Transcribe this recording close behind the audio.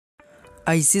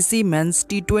ICC Men's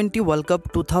T20 World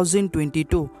Cup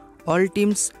 2022. All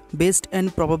teams best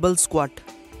and probable squad.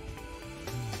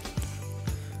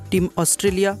 Team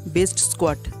Australia best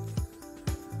squad.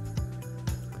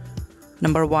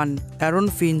 Number 1 Aaron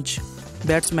Finch,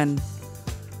 batsman.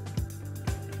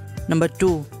 Number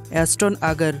 2 Aston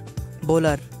Agar,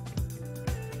 bowler.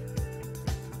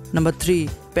 Number 3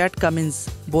 Pat Cummins,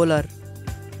 bowler.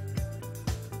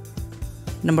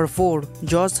 Number 4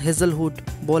 Josh Hazlewood,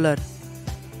 bowler.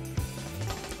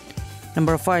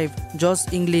 Number 5 Josh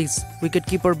Inglis,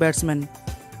 wicketkeeper batsman.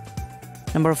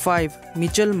 Number 5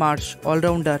 Mitchell Marsh,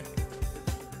 all-rounder.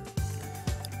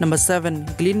 Number 7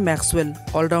 Glenn Maxwell,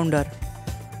 all-rounder.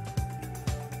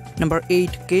 Number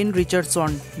 8 Kane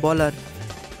Richardson, bowler.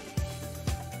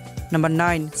 Number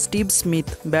 9 Steve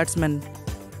Smith, batsman.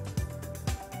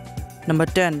 Number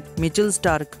 10 Mitchell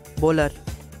Starc, bowler.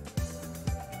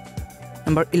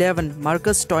 Number 11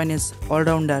 Marcus Stoinis,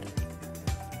 all-rounder.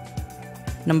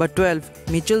 Number 12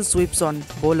 Mitchell Swepson,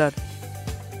 bowler.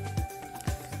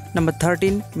 Number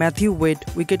 13 Matthew Wade,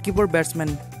 wicketkeeper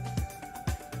batsman.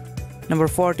 Number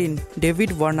 14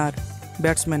 David Warner,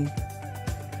 batsman.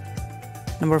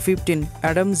 Number 15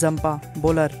 Adam Zampa,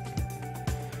 bowler.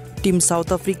 Team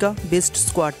South Africa best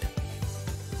squad.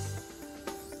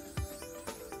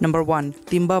 Number 1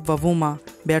 Timba Bavuma,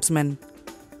 batsman.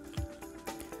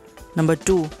 Number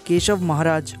 2 Keshav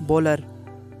Maharaj, bowler.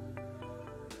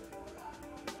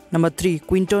 Number 3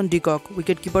 Quinton de Kock,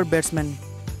 wicketkeeper batsman.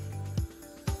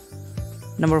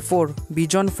 Number 4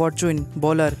 Bijan Fortune,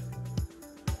 bowler.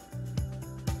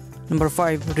 Number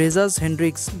 5 Rezas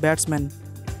Hendricks, batsman.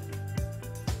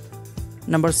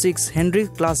 Number 6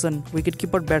 Henrik Klaasen,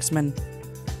 wicketkeeper batsman.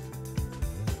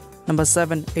 Number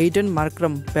 7 Aiden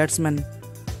Markram, batsman.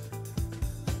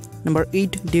 Number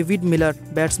 8 David Miller,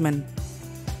 batsman.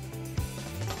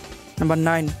 Number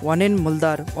 9 Wanen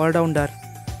Muldar, all-rounder.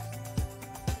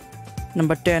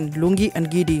 Number 10 Lungi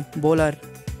Ngidi, bowler.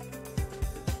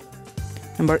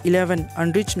 Number 11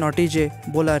 Andrich Nortje,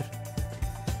 bowler.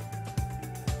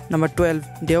 Number 12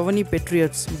 Devani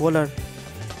Patriots, bowler.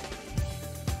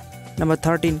 Number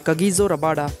 13 Kagiso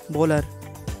Rabada, bowler.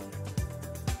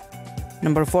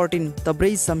 Number 14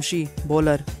 Tabrei Samshi,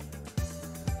 bowler.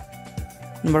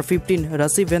 Number 15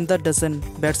 Rasivendra Dasan,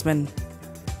 batsman.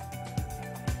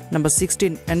 Number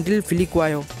 16 Andil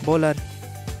Filiquayo, bowler.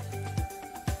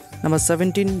 Number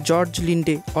 17 George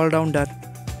Linde, all-rounder.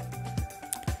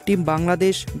 Team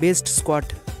Bangladesh best squad.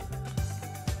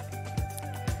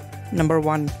 Number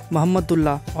 1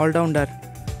 Muhammadullah, all-rounder.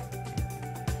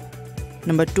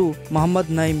 Number 2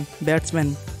 Muhammad Naim,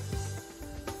 batsman.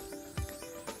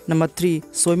 Number 3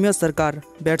 Soumya Sarkar,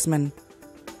 batsman.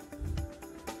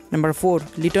 Number 4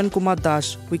 Liton Kumar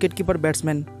Das, wicketkeeper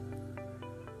batsman.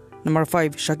 Number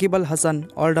 5 Shakib Al Hasan,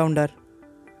 all-rounder.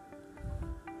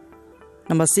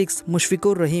 Number 6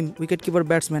 Mushfiqur Rahim, wicketkeeper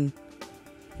batsman.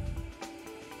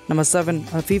 Number 7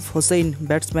 Hafif Hussain,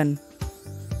 batsman.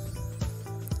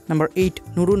 Number 8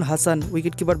 Nurun Hassan,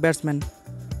 wicketkeeper batsman.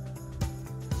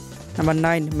 Number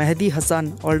 9 Mehdi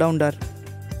Hassan, all-rounder.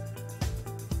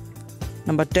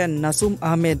 Number 10 Nasum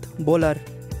Ahmed, bowler.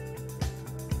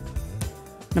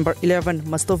 Number 11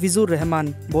 Mustafizur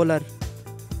Rahman, bowler.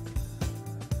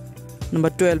 Number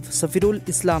 12 Safirul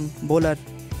Islam, bowler.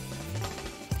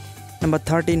 Number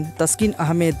 13 Taskin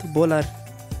Ahmed, bowler.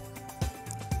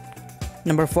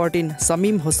 Number 14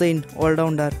 Samim Hussain,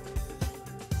 all-rounder.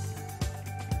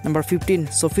 Number 15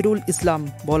 Safirul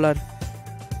Islam, bowler.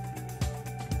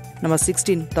 Number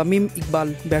 16 Tamim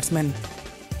Iqbal, batsman.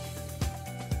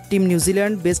 Team New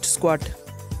Zealand best squad.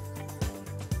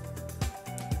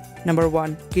 Number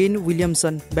 1 Kane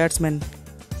Williamson, batsman.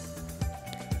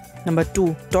 Number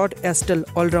 2 Todd Astle,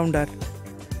 all-rounder.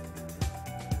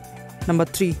 Number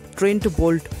 3 Trent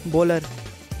Bolt, bowler.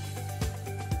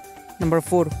 Number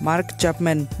 4 Mark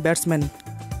Chapman, batsman.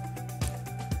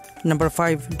 Number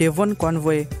 5 Devon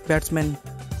Conway, batsman.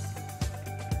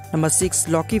 Number 6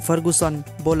 Lockie Ferguson,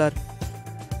 bowler.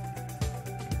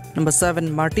 Number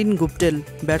 7 Martin Guptill,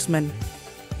 batsman.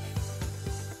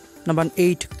 Number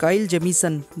 8 Kyle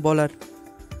Jamieson, bowler.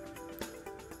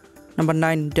 Number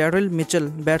 9 Daryl Mitchell,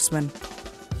 batsman.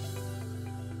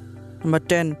 Number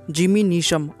 10 Jimmy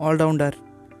Neesham, all-rounder.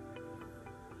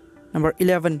 Number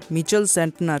 11 Mitchell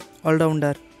Santner,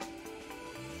 all-rounder.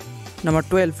 Number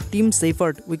 12 Tim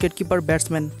Seifert, wicketkeeper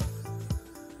batsman.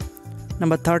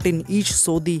 Number 13 Ish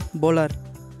Sodhi, bowler.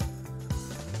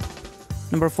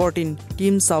 Number 14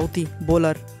 Tim Southee,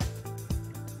 bowler.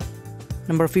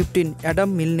 Number 15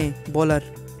 Adam Milne, bowler.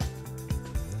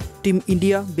 Team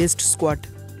India best squad.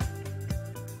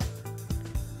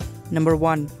 Number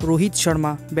 1 Rohit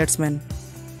Sharma, batsman.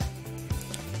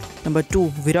 Number 2,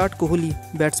 Virat Kohli,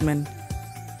 batsman.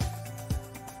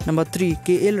 Number 3,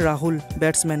 KL Rahul,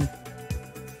 batsman.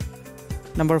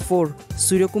 Number 4,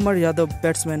 Suryakumar Yadav,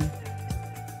 batsman.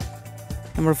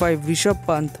 Number 5, Rishabh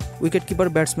Pant,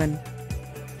 wicketkeeper batsman.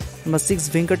 Number 6,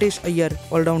 Venkatesh Iyer,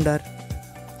 all-rounder.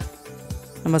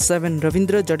 Number 7,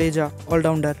 Ravindra Jadeja,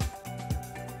 all-rounder.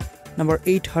 Number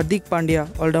 8, Hardik Pandya,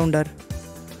 all-rounder.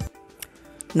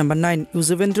 Number 9,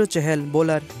 Yuzvendra Chahal,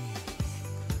 bowler.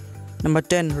 Number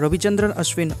 10, Ravichandran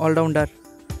Ashwin, all-rounder.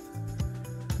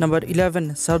 Number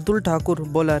 11, Shardul Thakur,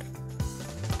 bowler.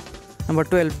 Number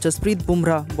 12, Jasprit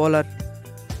Bumrah, bowler.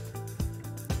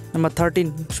 Number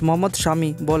 13, Mohammad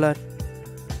Shami, bowler.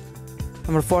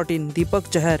 Number 14, Deepak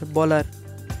Chahar, bowler.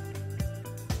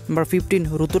 Number 15,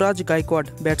 Ruturaj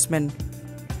Gaikwad, batsman.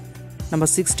 Number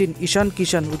 16, Ishan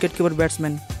Kishan, wicketkeeper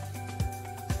batsman.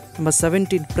 Number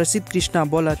 17, Prasidh Krishna,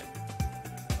 bowler.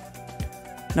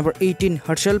 Number 18,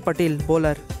 Harshal Patel,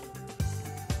 bowler.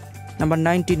 Number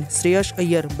 19, Shreyas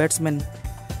Iyer, batsman.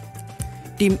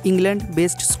 Team England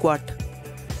based squad.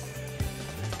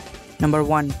 Number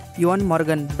 1, Ewan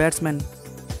Morgan, batsman.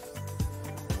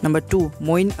 Number 2,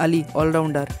 Moeen Ali,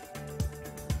 all-rounder.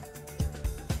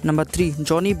 Number 3,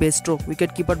 Johnny Bairstow,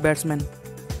 wicketkeeper batsman.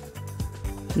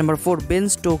 Number 4, Ben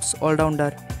Stokes,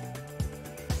 all-rounder.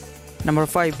 Number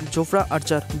 5, Jofra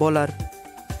Archer, bowler.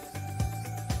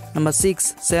 Number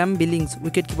 6, Sam Billings,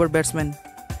 wicketkeeper batsman.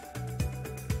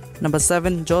 Number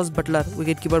 7, Josh Butler,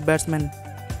 wicketkeeper batsman.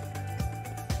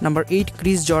 Number 8,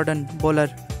 Chris Jordan, bowler.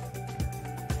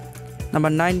 Number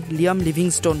 9, Liam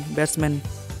Livingstone, batsman.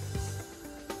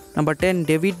 Number 10,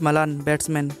 David Malan,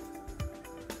 batsman.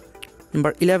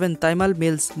 Number 11, Taimal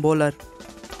Mills, bowler.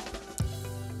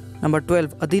 Number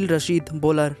 12, Adil Rashid,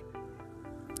 bowler.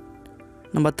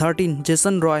 Number 13,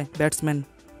 Jason Roy, batsman.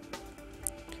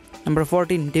 Number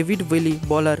 14, David Willey,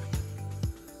 bowler.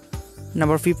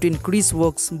 Number 15, Chris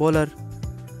Wokes, bowler.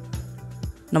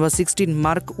 Number 16,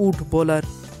 Mark Wood, bowler.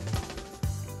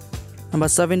 Number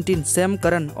 17, Sam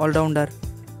Curran, all-rounder.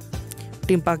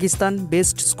 Team Pakistan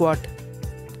based squad.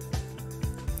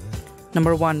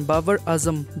 Number 1, Babar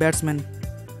Azam, batsman.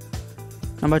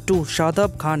 Number 2,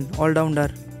 Shadab Khan, all-rounder.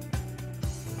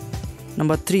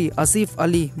 Number 3, Asif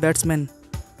Ali, batsman.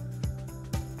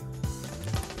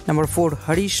 Number 4,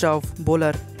 Harish Rauf,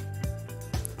 bowler.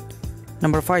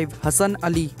 Number 5, Hassan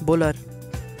Ali, bowler.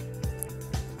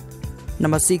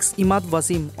 Number 6, Imad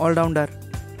Wasim, all-rounder.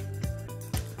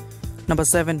 Number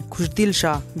 7, Khushdil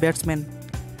Shah, batsman.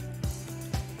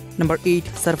 Number 8,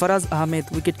 Sarfaraz Ahmed,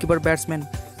 wicketkeeper batsman.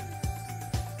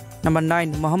 Number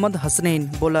 9, Mohammad Hasnain,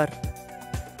 bowler.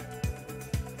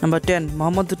 Number 10,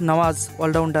 Mohammad Nawaz,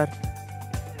 all-rounder.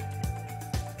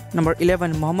 Number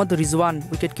 11, Mohammad Rizwan,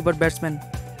 wicketkeeper batsman.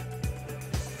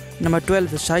 Number 12,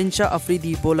 Shaheen Shah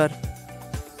Afridi, bowler.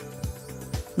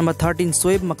 Number 13,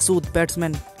 Shoaib Maqsood,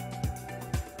 batsman.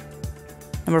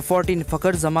 Number 14,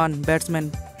 Fakhar Zaman,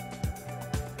 batsman.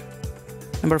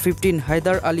 Number 15,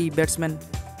 Haidar Ali, batsman.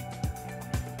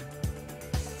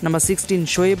 Number 16,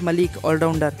 Shoaib Malik,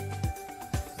 all-rounder.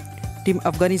 Team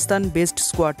Afghanistan based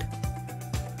squad.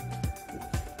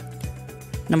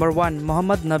 Number 1,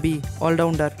 Mohammad Nabi,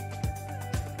 all-rounder.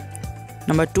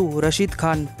 Number 2, Rashid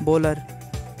Khan, bowler.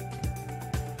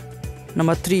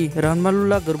 Number 3,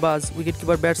 Rahmanullah Gurbaz,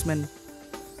 wicketkeeper batsman.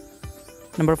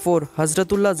 Number 4,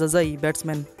 Hazratullah Zazai,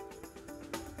 batsman.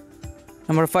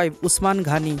 Number 5, Usman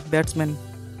Ghani, batsman.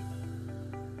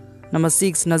 Number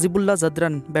 6, Nazibullah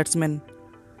Zadran, batsman.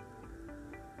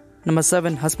 Number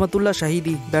 7, Hasmatullah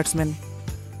Shahidi, batsman.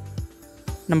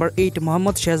 Number 8,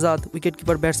 Mohammad Shehzad,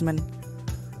 wicketkeeper batsman.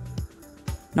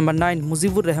 Number 9,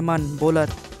 Muzibur Rahman, bowler.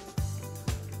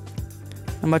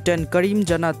 Number 10, Karim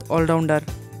Janat, all-rounder.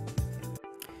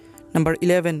 Number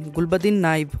 11, Gulbuddin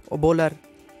Naib, bowler.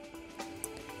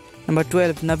 Number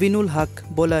 12, Naveenul Haq,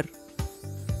 bowler.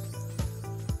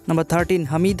 Number 13,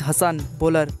 Hamid Hassan,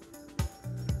 bowler.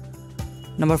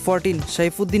 Number 14,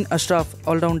 Saifuddin Ashraf,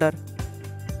 all-rounder.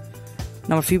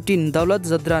 Number 15, Daulat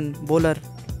Zadran, bowler.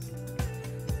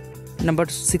 Number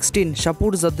 16,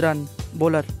 Shapur Zadran,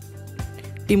 bowler.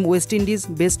 Team West Indies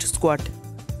based squad.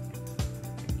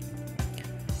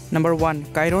 Number 1,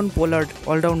 Kieron Pollard,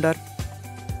 all-rounder.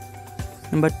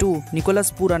 Number 2, Nicholas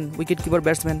Puran, wicketkeeper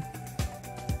batsman.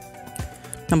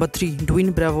 Number 3,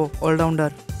 Dwayne Bravo,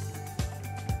 all-rounder.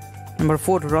 Number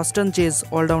 4, Roston Chase,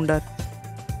 all-rounder.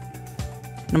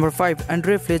 Number 5,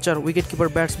 Andre Fletcher,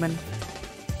 wicketkeeper batsman.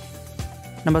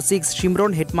 Number 6,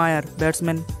 Shimron Hetmeyer,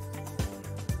 batsman.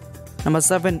 Number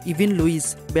 7, Evan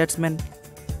Lewis, batsman.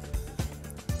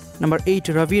 Number 8,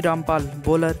 Ravi Rampal,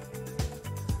 bowler.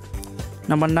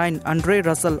 Number 9, Andre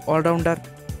Russell, all-rounder.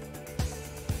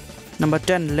 Number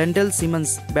 10, Lendl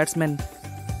Simmons, batsman.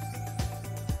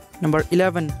 Number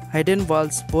 11, Hayden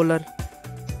Walsh, bowler.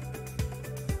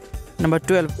 Number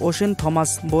 12, Ocean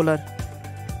Thomas, bowler.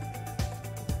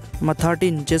 Number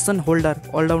 13, Jason Holder,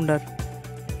 all-rounder.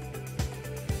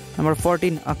 Number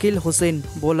 14, Akil Hussain,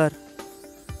 bowler.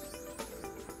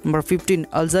 Number 15,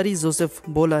 Alzari Joseph,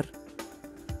 bowler.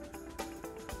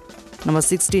 Number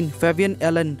 16, Fabian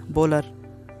Allen, bowler.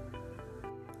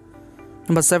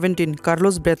 Number 17,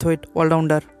 Carlos Brathwaite,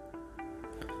 all-rounder.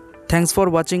 Thanks for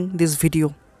watching this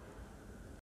video.